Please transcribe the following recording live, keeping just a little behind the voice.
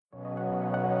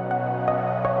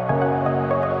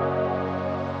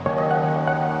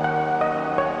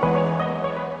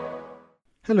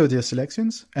Hello dear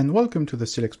Silexians, and welcome to the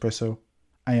SILEXpresso.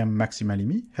 I am Maxime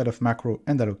Alimi, Head of Macro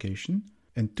Allocation,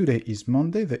 and today is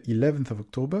Monday the 11th of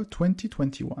October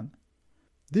 2021.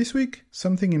 This week,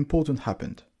 something important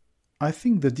happened. I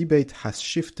think the debate has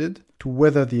shifted to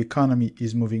whether the economy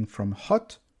is moving from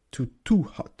hot to too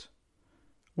hot.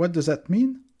 What does that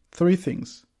mean? Three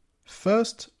things.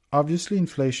 First, obviously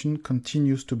inflation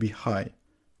continues to be high.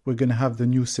 We're going to have the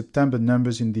new September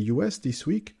numbers in the US this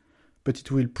week, but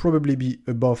it will probably be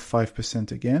above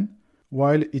 5% again,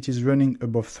 while it is running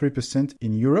above 3%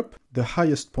 in Europe, the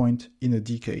highest point in a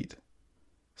decade.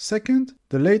 Second,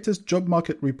 the latest job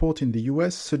market report in the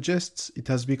US suggests it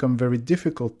has become very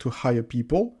difficult to hire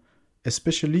people,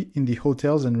 especially in the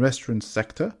hotels and restaurants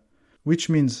sector, which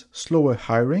means slower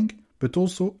hiring, but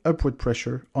also upward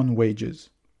pressure on wages.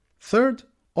 Third,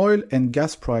 oil and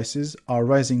gas prices are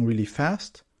rising really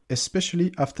fast,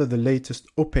 especially after the latest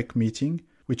OPEC meeting,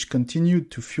 which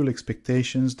continued to fuel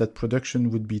expectations that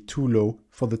production would be too low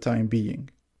for the time being.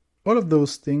 All of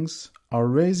those things are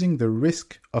raising the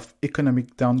risk of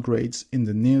economic downgrades in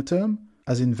the near term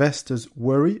as investors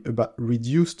worry about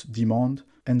reduced demand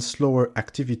and slower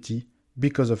activity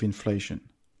because of inflation.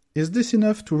 Is this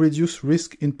enough to reduce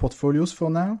risk in portfolios for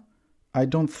now? I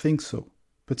don't think so,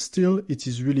 but still it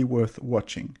is really worth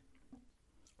watching.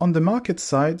 On the market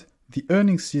side, the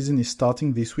earnings season is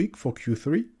starting this week for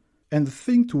Q3, and the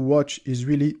thing to watch is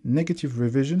really negative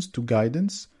revisions to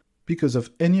guidance because of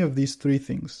any of these three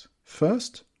things.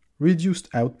 First, reduced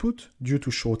output due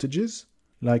to shortages,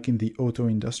 like in the auto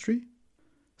industry.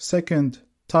 Second,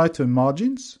 tighter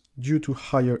margins due to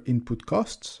higher input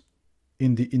costs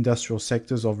in the industrial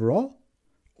sectors overall.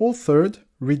 Or third,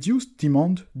 reduced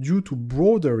demand due to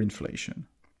broader inflation.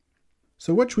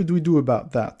 So what should we do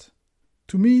about that?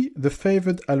 To me, the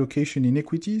favored allocation in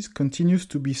equities continues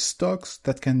to be stocks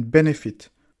that can benefit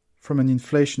from an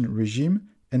inflation regime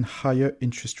and higher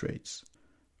interest rates.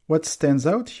 What stands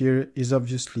out here is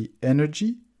obviously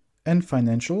energy and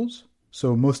financials,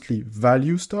 so mostly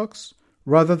value stocks,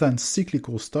 rather than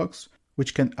cyclical stocks,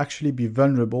 which can actually be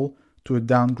vulnerable to a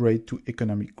downgrade to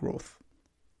economic growth.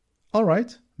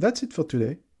 Alright, that's it for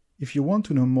today. If you want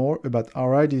to know more about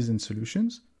our ideas and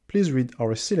solutions, please read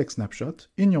our Silex snapshot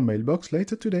in your mailbox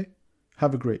later today.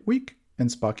 Have a great week and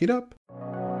spark it up!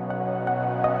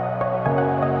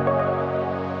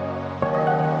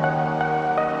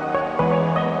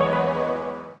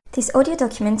 This audio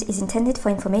document is intended for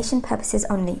information purposes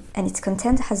only, and its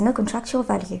content has no contractual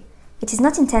value. It is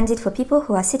not intended for people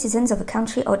who are citizens of a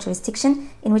country or jurisdiction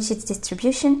in which its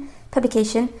distribution,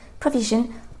 publication,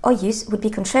 provision, or use would be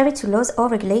contrary to laws or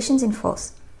regulations in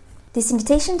force. This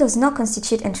invitation does not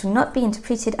constitute and should not be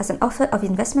interpreted as an offer of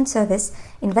investment service,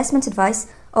 investment advice,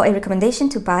 or a recommendation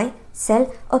to buy,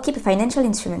 sell, or keep a financial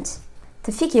instrument.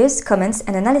 The figures, comments,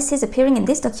 and analysis appearing in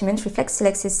this document reflect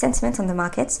Silex's sentiment on the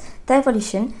markets, their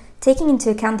evolution, taking into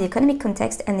account the economic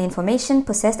context and the information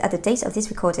possessed at the date of this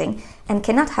recording, and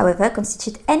cannot, however,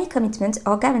 constitute any commitment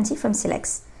or guarantee from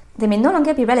Silex. They may no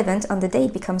longer be relevant on the day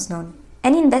it becomes known.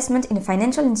 Any investment in a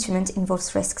financial instrument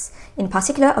involves risks, in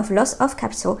particular of loss of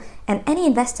capital, and any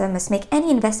investor must make any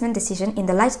investment decision in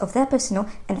the light of their personal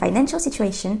and financial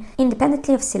situation,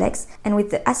 independently of Silex, and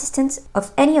with the assistance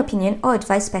of any opinion or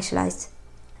advice specialized.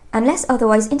 Unless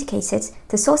otherwise indicated,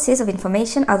 the sources of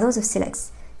information are those of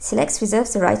Silex. Silex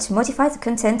reserves the right to modify the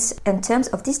content and terms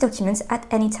of these documents at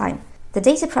any time. The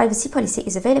data privacy policy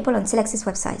is available on Silex's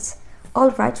website. All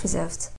rights reserved.